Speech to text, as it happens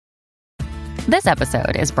This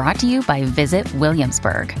episode is brought to you by Visit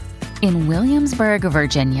Williamsburg. In Williamsburg,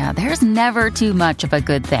 Virginia, there's never too much of a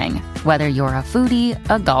good thing. Whether you're a foodie,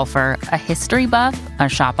 a golfer, a history buff, a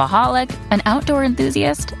shopaholic, an outdoor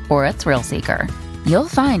enthusiast, or a thrill seeker, you'll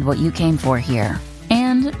find what you came for here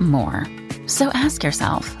and more. So ask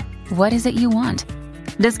yourself, what is it you want?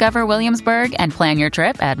 Discover Williamsburg and plan your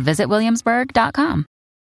trip at visitwilliamsburg.com.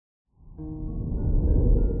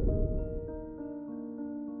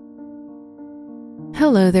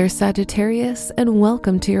 Hello there, Sagittarius, and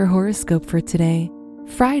welcome to your horoscope for today,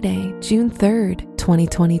 Friday, June 3rd,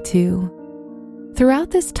 2022. Throughout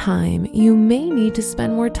this time, you may need to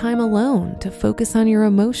spend more time alone to focus on your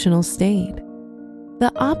emotional state.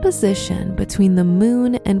 The opposition between the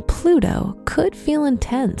moon and Pluto could feel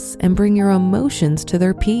intense and bring your emotions to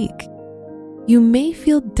their peak. You may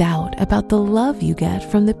feel doubt about the love you get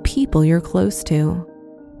from the people you're close to.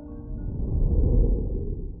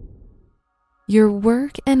 Your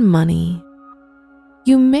work and money.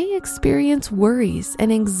 You may experience worries and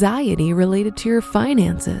anxiety related to your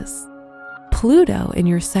finances. Pluto in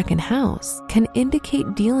your second house can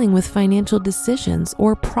indicate dealing with financial decisions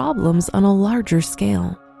or problems on a larger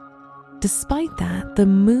scale. Despite that, the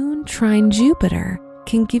moon trine Jupiter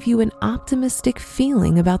can give you an optimistic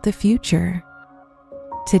feeling about the future.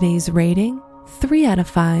 Today's rating, 3 out of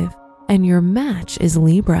 5, and your match is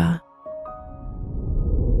Libra.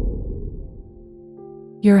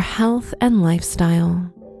 Your health and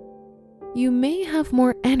lifestyle. You may have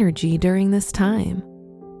more energy during this time.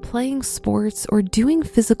 Playing sports or doing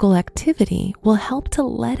physical activity will help to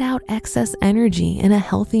let out excess energy in a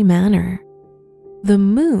healthy manner. The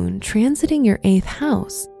moon transiting your 8th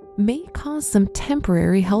house may cause some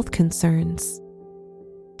temporary health concerns.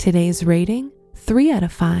 Today's rating, 3 out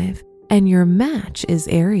of 5, and your match is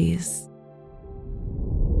Aries.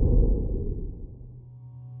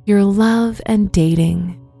 Your love and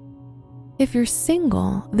dating. If you're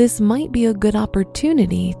single, this might be a good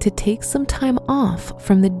opportunity to take some time off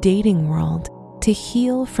from the dating world to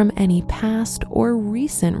heal from any past or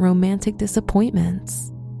recent romantic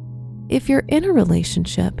disappointments. If you're in a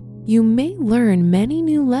relationship, you may learn many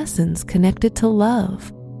new lessons connected to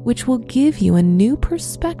love, which will give you a new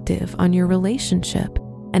perspective on your relationship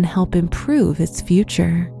and help improve its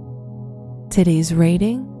future. Today's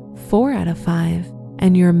rating, 4 out of 5,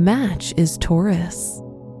 and your match is Taurus.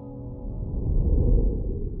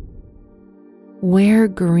 Wear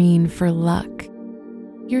green for luck.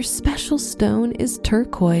 Your special stone is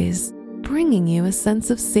turquoise, bringing you a sense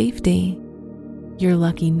of safety. Your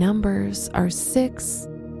lucky numbers are 6,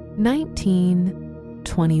 19,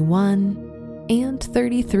 21, and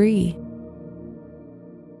 33.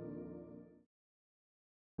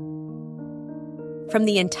 From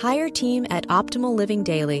the entire team at Optimal Living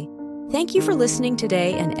Daily, thank you for listening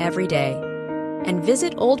today and every day. And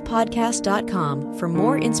visit oldpodcast.com for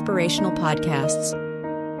more inspirational podcasts.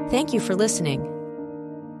 Thank you for listening.